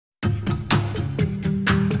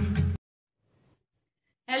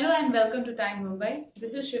and welcome to T.I.M.E Mumbai.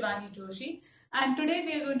 This is Shivani Joshi, and today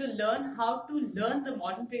we are going to learn how to learn the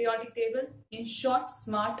modern periodic table in short,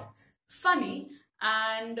 smart, funny,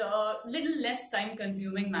 and little less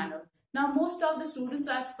time-consuming manner. Now, most of the students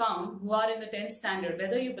I've found who are in the 10th standard,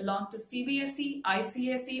 whether you belong to CBSE,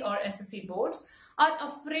 ICSE, or SSE boards, are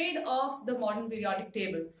afraid of the modern periodic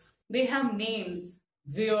table. They have names,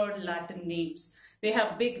 weird Latin names. They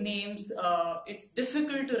have big names. It's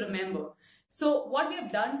difficult to remember. So what we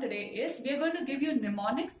have done today is we are going to give you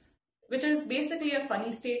mnemonics, which is basically a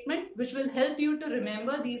funny statement, which will help you to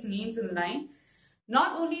remember these names in line,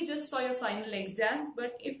 not only just for your final exams,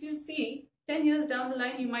 but if you see 10 years down the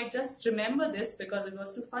line, you might just remember this because it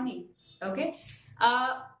was too funny. Okay.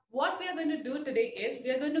 What we are going to do today is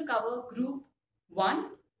we are going to cover group 1,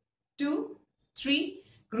 2, 3,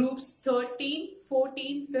 groups 13,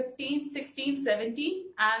 14, 15, 16, 17,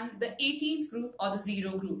 and the 18th group or the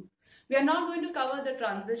 0 group. We are not going to cover the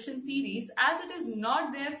transition series as it is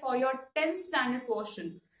not there for your 10th standard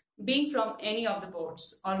portion being from any of the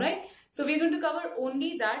boards. Alright, so we're going to cover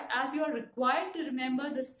only that as you are required to remember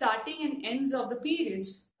the starting and ends of the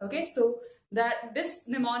periods. Okay, so that this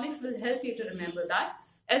mnemonics will help you to remember that,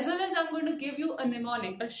 as well as I'm going to give you a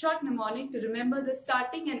mnemonic, a short mnemonic to remember the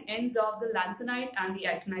starting and ends of the lanthanide and the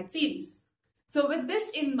actinide series. So with this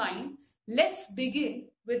in mind, let's begin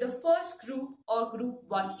with the first group or group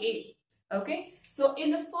 1A. Okay, so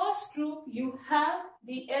in the first group, you have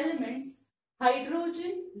the elements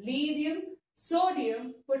hydrogen, lithium,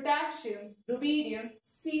 sodium, potassium, rubidium,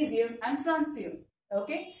 cesium, and francium.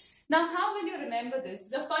 Okay, now how will you remember this?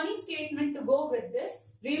 The funny statement to go with this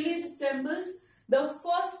really resembles the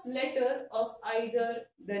first letter of either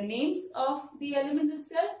the names of the element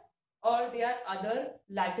itself or their other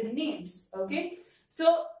Latin names. Okay,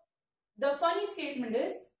 so the funny statement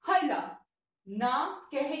is Hyla, na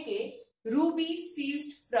kehke, ruby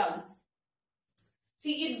seized France.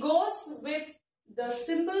 See, it goes with the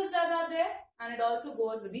symbols that are there and it also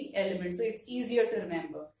goes with the elements. So it's easier to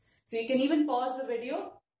remember. So you can even pause the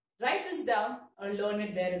video, write this down or learn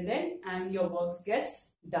it there and then and your works gets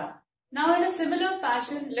done. Now in a similar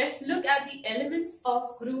fashion, let's look at the elements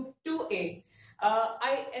of group 2A.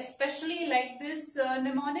 I especially like this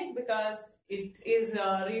mnemonic because it is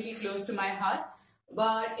really close to my heart.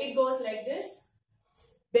 But it goes like this: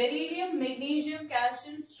 beryllium, magnesium,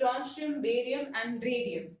 calcium, strontium, barium, and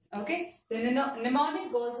radium. Okay, the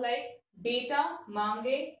mnemonic goes like beta,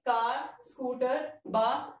 mange, car, scooter,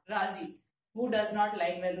 ba, razi. Who does not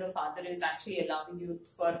like when the father is actually allowing you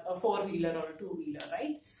for a 4-wheeler or a 2-wheeler,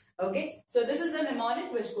 right? Okay, so this is the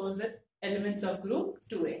mnemonic which goes with elements of group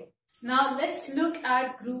 2A. Now let's look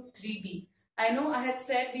at group 3B. I know I had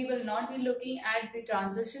said we will not be looking at the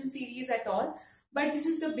transition series at all, but this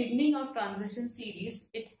is the beginning of transition series.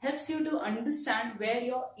 It helps you to understand where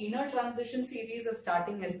your inner transition series is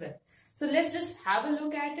starting as well. So let's just have a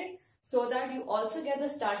look at it so that you also get the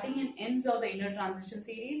starting and ends of the inner transition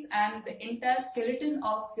series, and the entire skeleton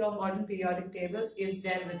of your modern periodic table is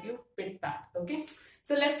there with you pit pat. Okay,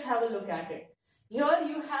 so let's have a look at it. Here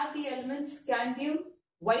you have the elements scandium,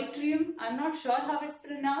 yttrium. I'm not sure how it's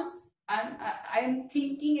pronounced. I'm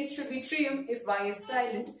thinking it should be trium if Y is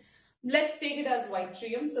silent. Let's take it as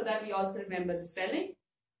yttrium so that we also remember the spelling.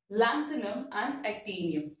 Lanthanum and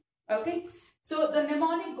actinium. Okay, so the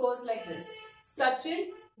mnemonic goes like this: Sachin,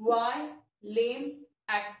 Y, lame,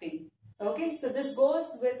 acting. Okay, so this goes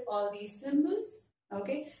with all these symbols.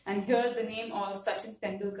 Okay, and here the name of Sachin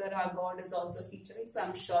Tendulkar, our god, is also featuring, so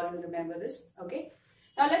I'm sure you'll remember this. Okay,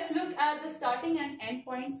 now let's look at the starting and end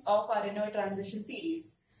points of our inner transition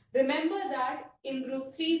series. Remember that in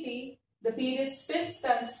group 3B, the periods 5th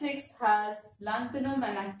and 6th has lanthanum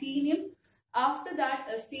and actinium. After that,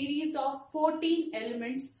 a series of 14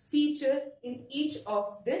 elements feature in each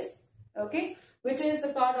of this, okay, which is the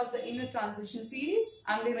part of the inner transition series.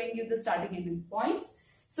 I'm giving you the starting and end points.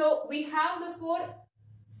 So we have the 4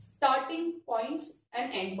 starting points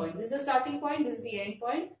and end points. This is the starting point, this is the end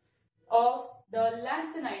point of the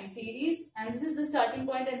lanthanide series, and this is the starting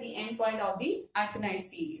point and the end point of the actinide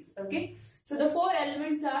series. Okay, so the 4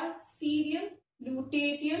 elements are cerium,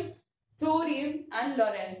 lutetium, thorium, and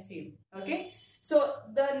lawrencium. Okay, so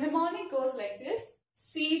the mnemonic goes like this: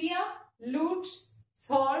 Ceria, Lutz,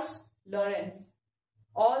 Thors, Lawrence.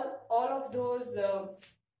 All of those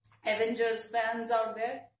Avengers fans out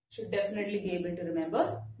there should definitely be able to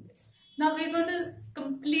remember this. Now we're going to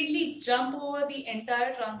completely jump over the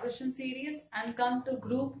entire transition series and come to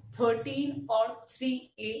group 13 or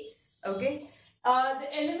 3A. Okay, the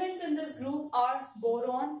elements in this group are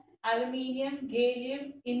boron, aluminium,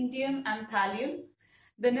 gallium, indium, and thallium.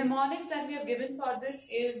 The mnemonics that we have given for this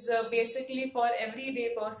is basically for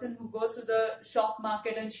everyday person who goes to the shop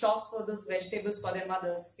market and shops for those vegetables for their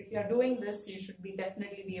mothers. If you are doing this, you should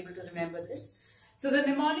definitely be able to remember this. So the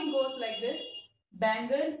mnemonic goes like this: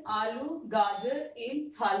 Bangan, Aloo, Gajar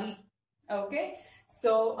in Thali. Okay,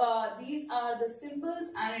 so these are the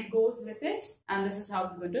symbols and it goes with it, and this is how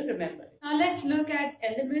we're going to remember it. Now let's look at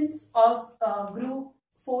elements of group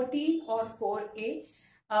 14 or 4A.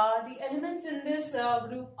 The elements in this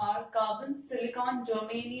group are carbon, silicon,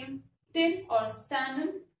 germanium, tin or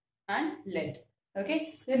stannum, and lead.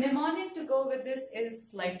 Okay, the mnemonic to go with this is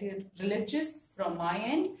slightly religious from my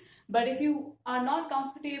end, but if you are not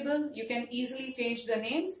comfortable, you can easily change the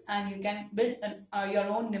names and you can build your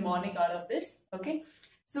own mnemonic out of this. Okay,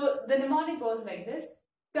 so the mnemonic goes like this: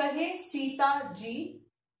 Kahe Sita ji,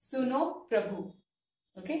 suno Prabhu.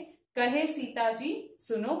 Okay, Kahe Sita ji,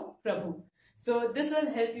 suno Prabhu. So this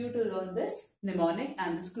will help you to learn this mnemonic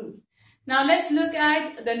and this group. Now let's look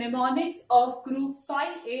at the mnemonics of group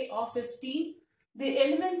 5A of 15. The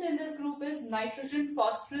elements in this group is nitrogen,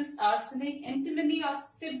 phosphorus, arsenic, antimony or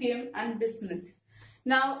stibium, and bismuth.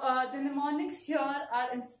 Now the mnemonics here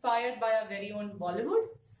are inspired by our very own Bollywood.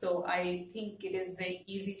 So I think it is very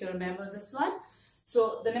easy to remember this one.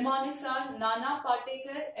 So the mnemonics are Nana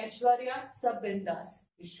Patekar, Aishwarya, Sab Bindas.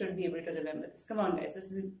 You should be able to remember this. Come on guys,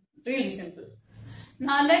 this is really simple.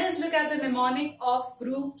 Now let us look at the mnemonic of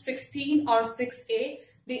group 16 or 6A.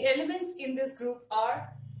 The elements in this group are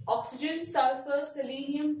oxygen, sulfur,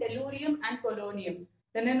 selenium, tellurium and polonium.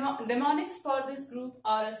 The mnemonics for this group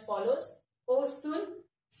are as follows: Orsun,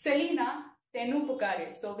 Selena, Tenu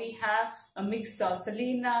Pukare. So we have a mix of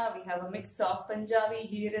Selena, we have a mix of Punjabi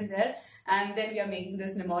here and there, and then we are making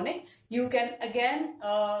this mnemonic. You can again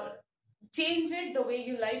change it the way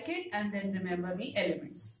you like it and then remember the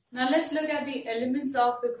elements. Now let's look at the elements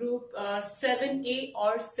of the group 7A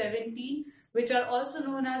or 17, which are also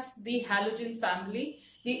known as the halogen family.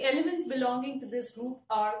 The elements belonging to this group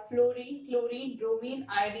are fluorine, chlorine, bromine,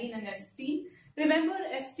 iodine and acetine. Remember,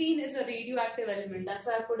 acetine is a radioactive element. That's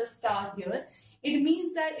why I put a star here. It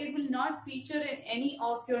means that it will not feature in any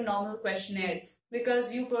of your normal questionnaire,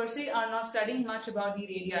 because you per se are not studying much about the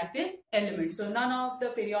radioactive elements. So none of the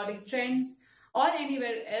periodic trends or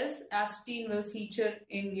anywhere else acetine will feature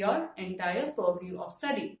in your entire purview of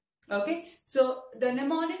study. Okay, so the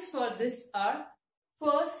mnemonics for this are: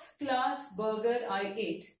 first class burger I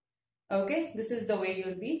ate. Okay, this is the way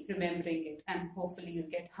you'll be remembering it, and hopefully you'll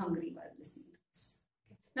get hungry while listening to this.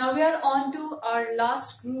 Okay. Now we are on to our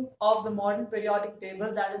last group of the modern periodic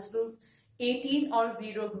table, that is group 18 or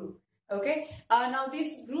 0 group. Okay, now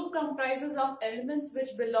this group comprises of elements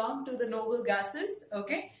which belong to the noble gases.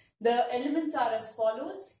 Okay, the elements are as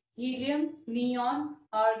follows: helium, neon,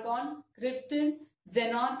 argon, krypton,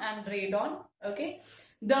 xenon and radon. Okay,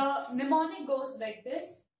 the mnemonic goes like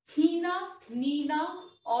this: Hina, Nina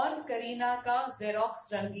or Karina ka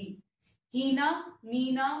Xerox rangi. Hina,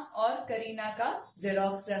 Nina or Karina ka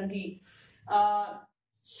Xerox rangi.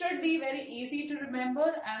 Should be very easy to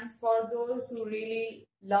remember, and for those who really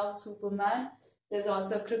love Superman, there's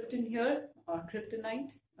also krypton here, or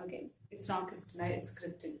kryptonite. Okay, it's not kryptonite, it's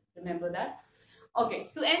krypton. Remember that.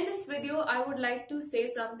 Okay, to end this video, I would like to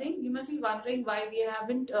say something. You must be wondering why we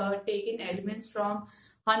haven't taken elements from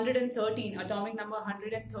 113, atomic number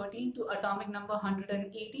 113 to atomic number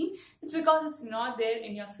 118. It's because it's not there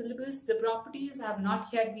in your syllabus. The properties have not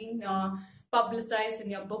yet been publicized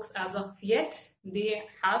in your books as of yet. They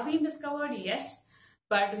have been discovered, yes,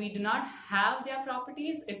 but we do not have their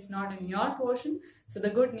properties. It's not in your portion. So the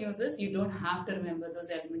good news is you don't have to remember those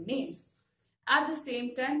element names. At the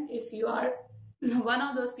same time, if you are one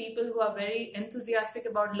of those people who are very enthusiastic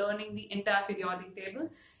about learning the entire periodic table,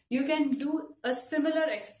 you can do a similar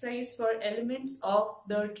exercise for elements of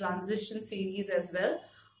the transition series as well,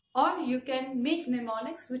 or you can make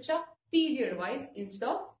mnemonics which are period wise instead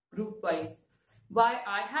of group wise. Why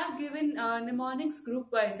I have given mnemonics group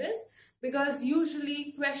wise is because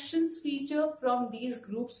usually questions feature from these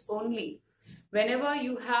groups only. Whenever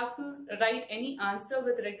you have to write any answer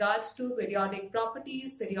with regards to periodic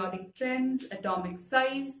properties, periodic trends, atomic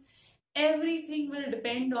size, everything will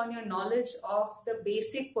depend on your knowledge of the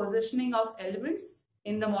basic positioning of elements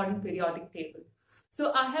in the modern periodic table.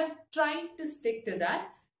 So I have tried to stick to that,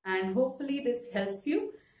 and hopefully this helps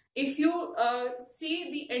you. If you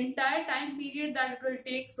see the entire time period that it will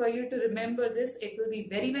take for you to remember this, it will be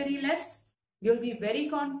very, very less. You'll be very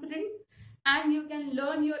confident, and you can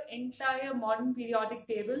learn your entire modern periodic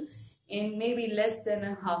table in maybe less than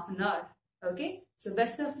a half an hour. Okay, so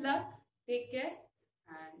best of luck, take care,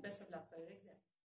 and best of luck for your exam.